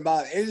understand that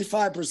about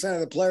 85% of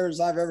the players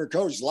I've ever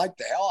coached like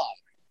the hell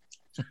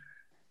out of me.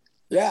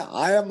 Yeah,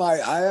 I have my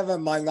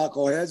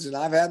knuckleheads and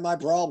I've had my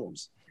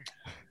problems.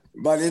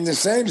 But in the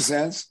same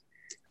sense,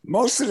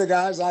 most of the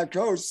guys I've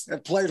coached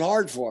have played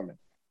hard for me.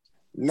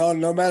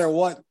 No matter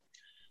what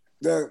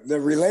the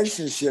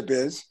relationship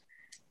is.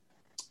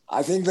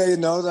 I think they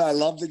know that I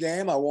love the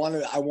game. I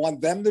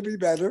want them to be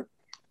better.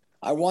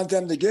 I want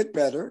them to get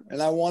better,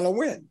 and I want to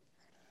win.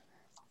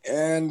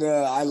 And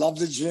I love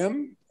the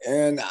gym,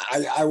 and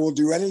I will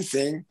do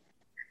anything.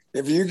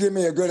 If you give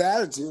me a good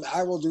attitude,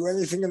 I will do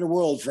anything in the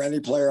world for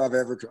any player I've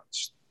ever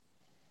coached.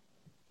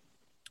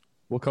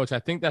 Well, Coach, I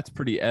think that's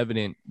pretty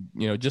evident,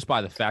 just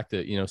by the fact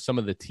that, some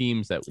of the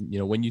teams that,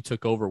 when you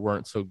took over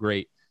weren't so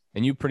great,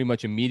 and you pretty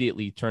much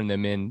immediately turned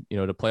them in,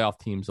 to playoff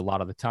teams a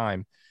lot of the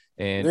time.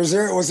 And was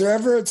there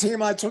ever a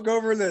team I took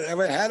over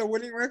that had a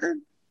winning record?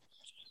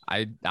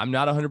 I'm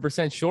not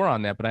 100% sure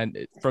on that, but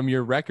from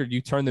your record,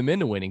 you turned them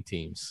into winning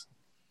teams.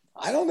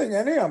 I don't think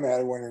any of them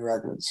had winning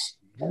records.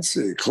 Let's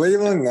see.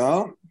 Cleveland,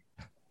 no.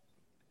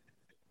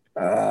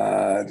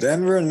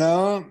 Denver,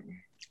 no.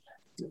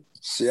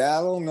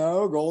 Seattle,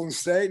 no. Golden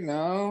State,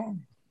 no.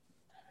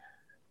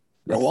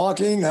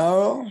 Milwaukee,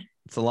 no.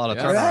 It's a lot of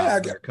Yeah.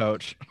 turnaround there,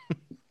 Coach.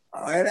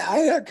 I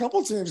had a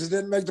couple teams that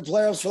didn't make the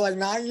playoffs for like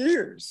 9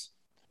 years.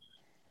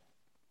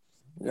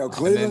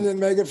 Cleveland didn't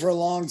make it for a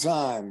long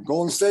time.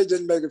 Golden State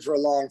didn't make it for a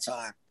long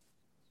time.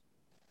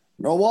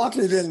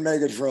 Milwaukee didn't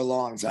make it for a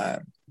long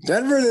time.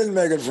 Denver didn't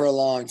make it for a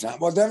long time.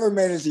 Well, Denver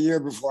made it the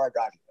year before I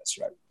got here. That's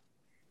right.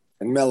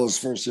 In Melo's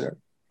first year.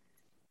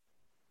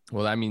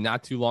 Well, I mean,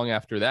 not too long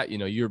after that,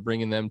 you were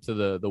bringing them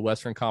to the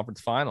Western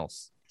Conference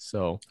Finals.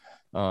 So,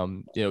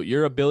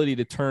 your ability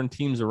to turn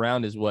teams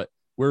around is what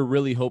we're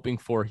really hoping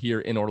for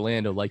here in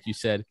Orlando. Like you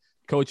said,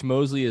 Coach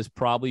Mosley is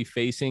probably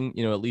facing,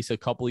 at least a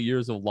couple of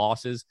years of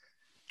losses,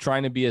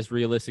 trying to be as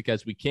realistic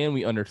as we can.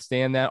 We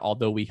understand that,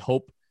 although we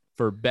hope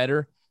for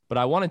better. But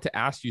I wanted to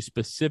ask you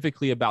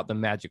specifically about the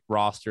Magic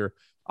roster.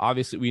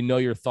 Obviously, we know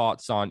your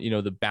thoughts on,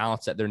 the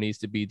balance that there needs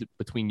to be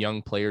between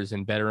young players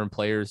and veteran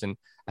players. And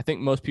I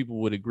think most people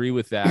would agree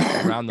with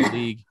that around the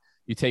league.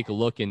 You take a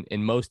look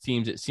in most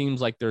teams, it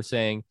seems like they're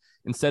saying,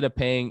 instead of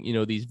paying,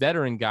 these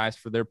veteran guys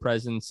for their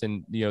presence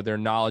and, their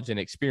knowledge and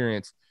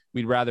experience,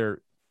 we'd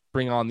rather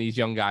bring on these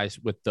young guys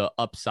with the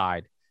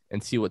upside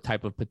and see what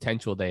type of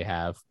potential they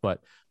have.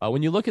 But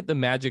when you look at the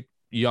Magic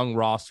young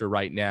roster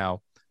right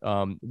now,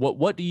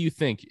 what do you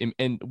think?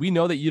 And we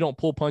know that you don't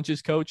pull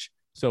punches, Coach.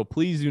 So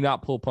please do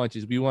not pull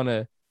punches. We want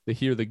to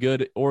hear the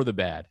good or the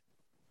bad.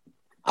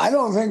 I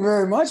don't think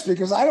very much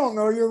because I don't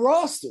know your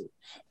roster.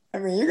 I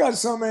mean, you got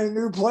so many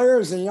new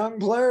players and young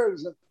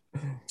players.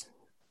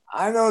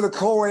 I know the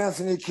Cole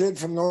Anthony kid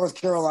from North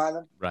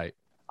Carolina. Right.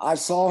 I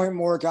saw him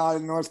work out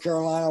in North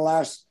Carolina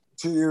last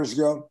 2 years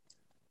ago.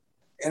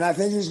 And I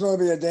think he's going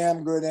to be a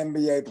damn good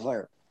NBA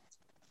player.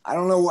 I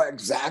don't know what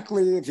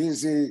exactly if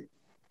he's a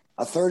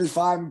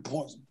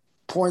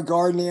 35-point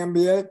guard in the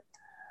NBA.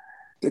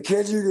 The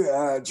kid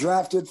you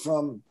drafted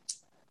from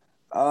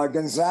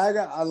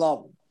Gonzaga, I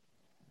love him.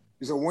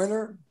 He's a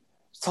winner,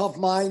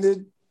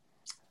 tough-minded.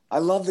 I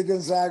love the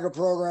Gonzaga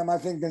program. I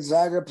think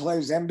Gonzaga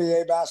plays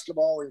NBA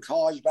basketball and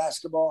college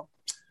basketball.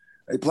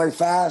 They play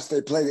fast.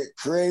 They play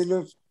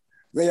creative.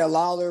 They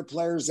allow their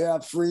players to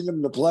have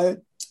freedom to play.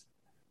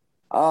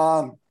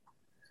 I'll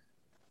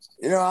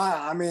be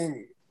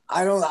honest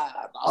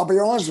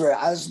with you.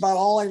 That's about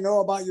all I know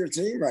about your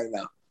team right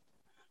now.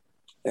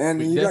 And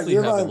we definitely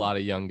have a lot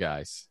of young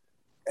guys.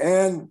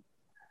 And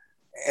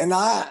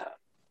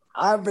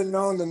I've been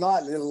known to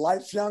not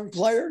like young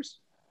players,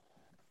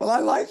 but I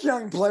like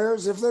young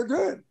players if they're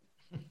good.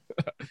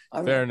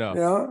 Fair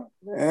enough.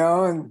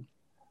 And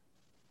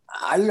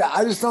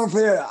I just don't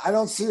I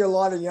don't see a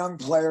lot of young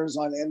players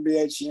on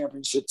NBA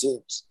championship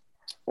teams,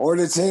 or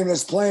the team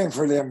that's playing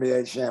for the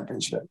NBA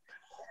championship,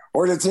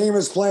 or the team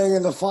is playing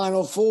in the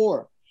Final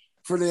Four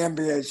for the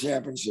NBA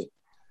championship.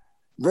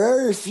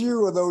 Very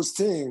few of those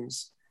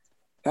teams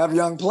have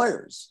young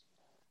players.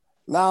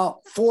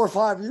 Now, 4 or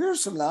 5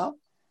 years from now,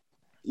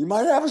 you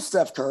might have a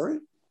Steph Curry.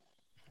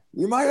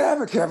 You might have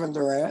a Kevin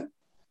Durant.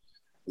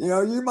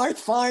 You might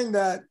find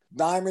that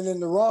diamond in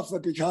the rough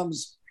that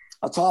becomes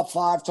a top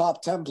 5,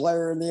 top 10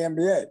 player in the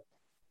NBA.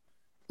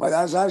 But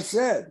as I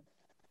said,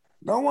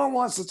 no one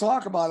wants to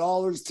talk about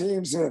all those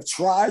teams that have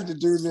tried to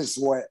do it this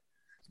way,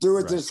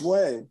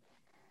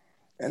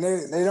 and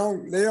they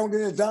don't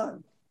get it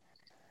done.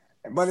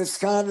 But it's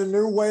kind of a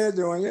new way of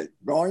doing it,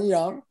 going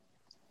young.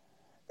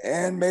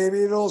 And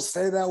maybe it'll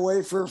stay that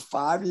way for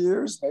 5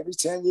 years, maybe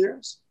 10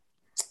 years.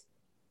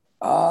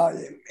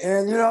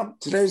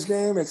 Today's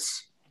game,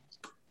 it's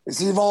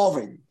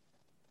evolving.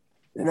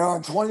 In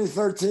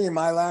 2013,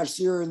 my last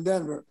year in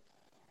Denver,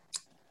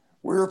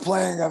 we were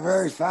playing a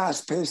very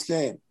fast-paced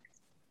game.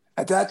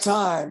 At that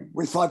time,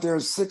 we thought there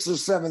were 6 or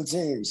 7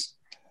 teams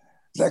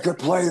that could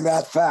play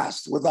that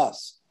fast with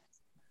us.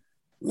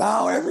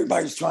 Now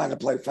everybody's trying to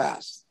play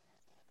fast.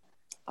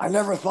 I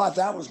never thought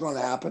that was going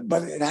to happen,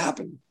 but it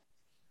happened.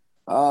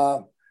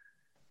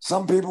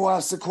 Some people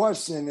ask the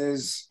question,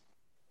 is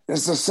the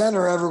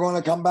center ever going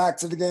to come back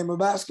to the game of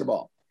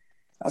basketball?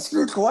 That's a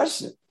good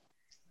question.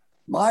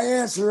 My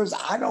answer is,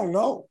 I don't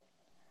know.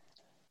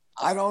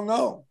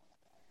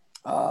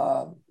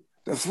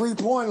 The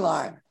three-point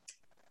line,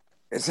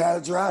 it's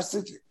had a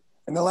drastic,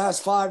 in the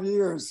last 5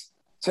 years,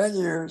 10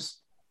 years.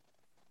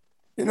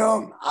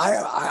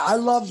 I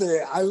love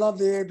the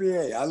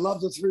ABA. I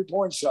love the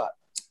three-point shot.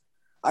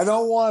 I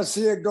don't want to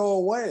see it go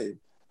away,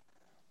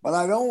 but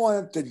I don't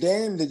want the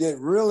game to get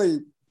really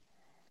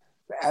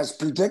as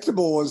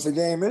predictable as the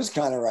game is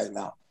kind of right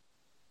now.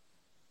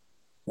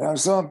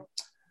 Next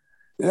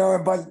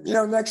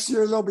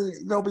year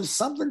there'll be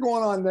something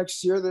going on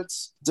next year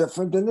that's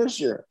different than this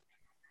year.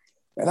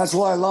 And that's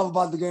what I love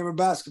about the game of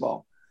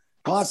basketball.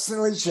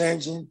 Constantly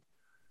changing,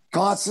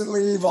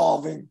 constantly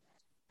evolving.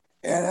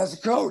 And as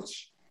a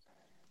coach,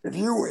 if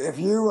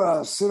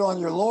you sit on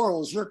your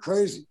laurels, you're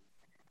crazy.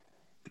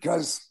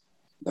 Because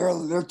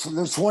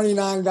there's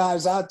 29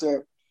 guys out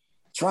there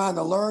trying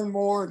to learn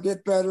more,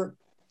 get better,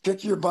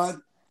 kick your butt,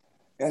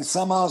 and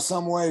somehow,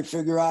 some way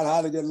figure out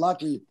how to get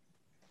lucky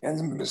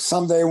and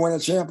someday win a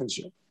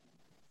championship.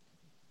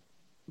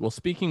 Well,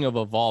 speaking of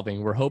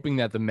evolving, we're hoping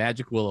that the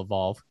Magic will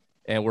evolve,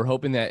 and we're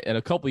hoping that in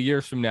a couple of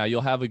years from now,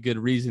 you'll have a good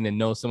reason to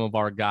know some of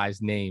our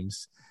guys'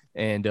 names.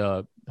 And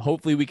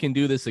hopefully we can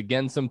do this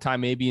again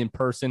sometime, maybe in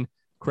person,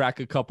 crack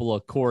a couple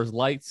of Coors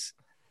Lights.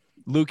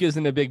 Luke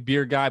isn't a big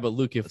beer guy, but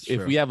Luke,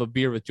 if we have a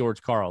beer with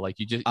George Karl, like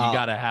you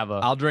got to have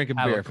I'll drink a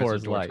beer if it's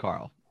Coors George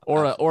Karl.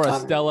 Or a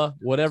Stella,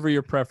 whatever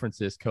your preference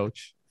is,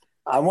 Coach.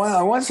 I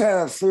once had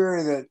a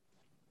theory that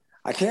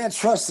I can't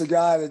trust the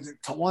guy that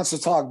wants to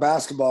talk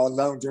basketball and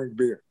don't drink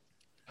beer.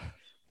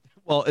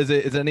 Well, is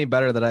it any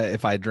better that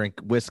if I drink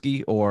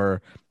whiskey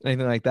or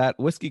anything like that?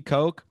 Whiskey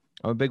Coke.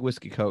 I'm a big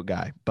whiskey Coke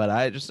guy, but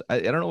I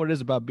don't know what it is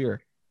about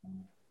beer.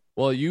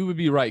 Well, you would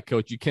be right,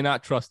 Coach. You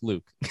cannot trust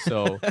Luke.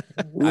 So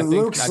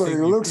Luke's a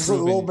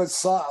little bit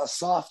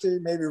softy,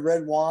 maybe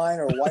red wine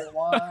or white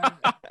wine.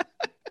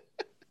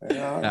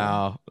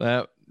 No,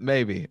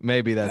 maybe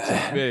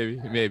that's it.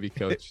 Maybe,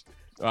 Coach.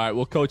 All right.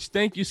 Well, Coach,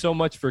 thank you so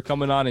much for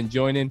coming on and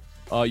joining.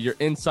 Your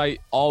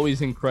insight,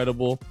 always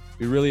incredible.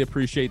 We really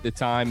appreciate the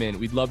time, and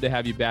we'd love to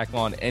have you back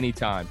on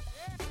anytime.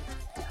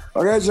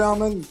 Okay,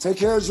 gentlemen. Take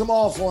care of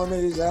Jamal for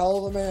me. He's a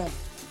hell of a man.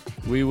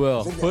 We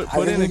will.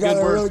 Put in a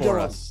good word for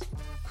us.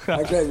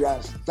 Okay,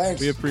 guys.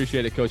 Thanks. We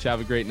appreciate it, Coach.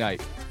 Have a great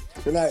night.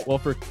 Good night. Well,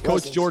 for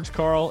Coach George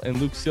Karl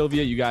and Luke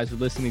Sylvia, you guys are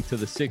listening to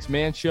the Six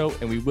Man Show,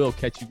 and we will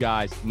catch you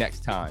guys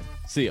next time.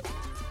 See ya.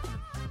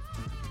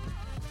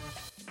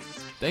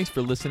 Thanks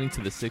for listening to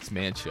the Six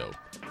Man Show.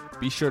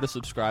 Be sure to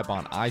subscribe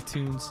on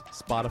iTunes,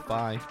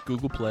 Spotify,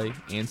 Google Play,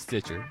 and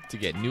Stitcher to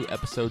get new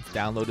episodes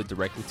downloaded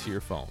directly to your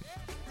phone.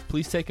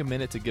 Please take a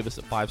minute to give us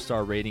a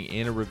 5-star rating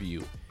and a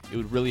review. It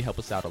would really help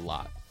us out a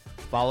lot.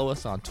 Follow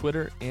us on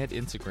Twitter and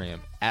Instagram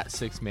at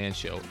Six Man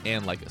Show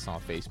and like us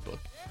on Facebook.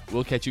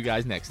 We'll catch you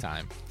guys next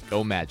time.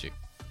 Go Magic.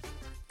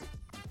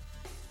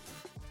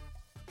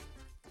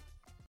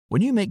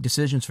 When you make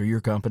decisions for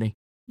your company,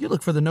 you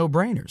look for the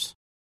no-brainers.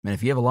 And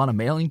if you have a lot of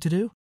mailing to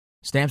do,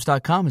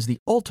 Stamps.com is the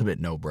ultimate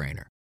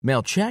no-brainer.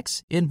 Mail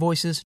checks,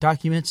 invoices,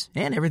 documents,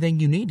 and everything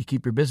you need to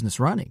keep your business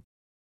running.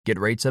 Get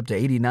rates up to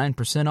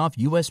 89% off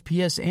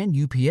USPS and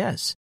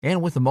UPS.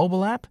 And with the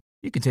mobile app,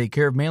 you can take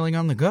care of mailing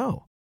on the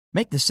go.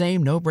 Make the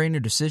same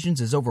no-brainer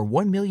decisions as over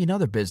 1 million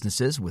other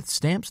businesses with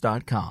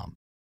Stamps.com.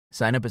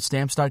 Sign up at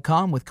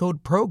Stamps.com with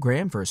code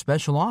PROGRAM for a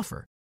special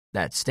offer.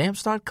 That's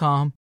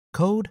Stamps.com,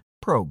 code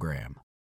PROGRAM.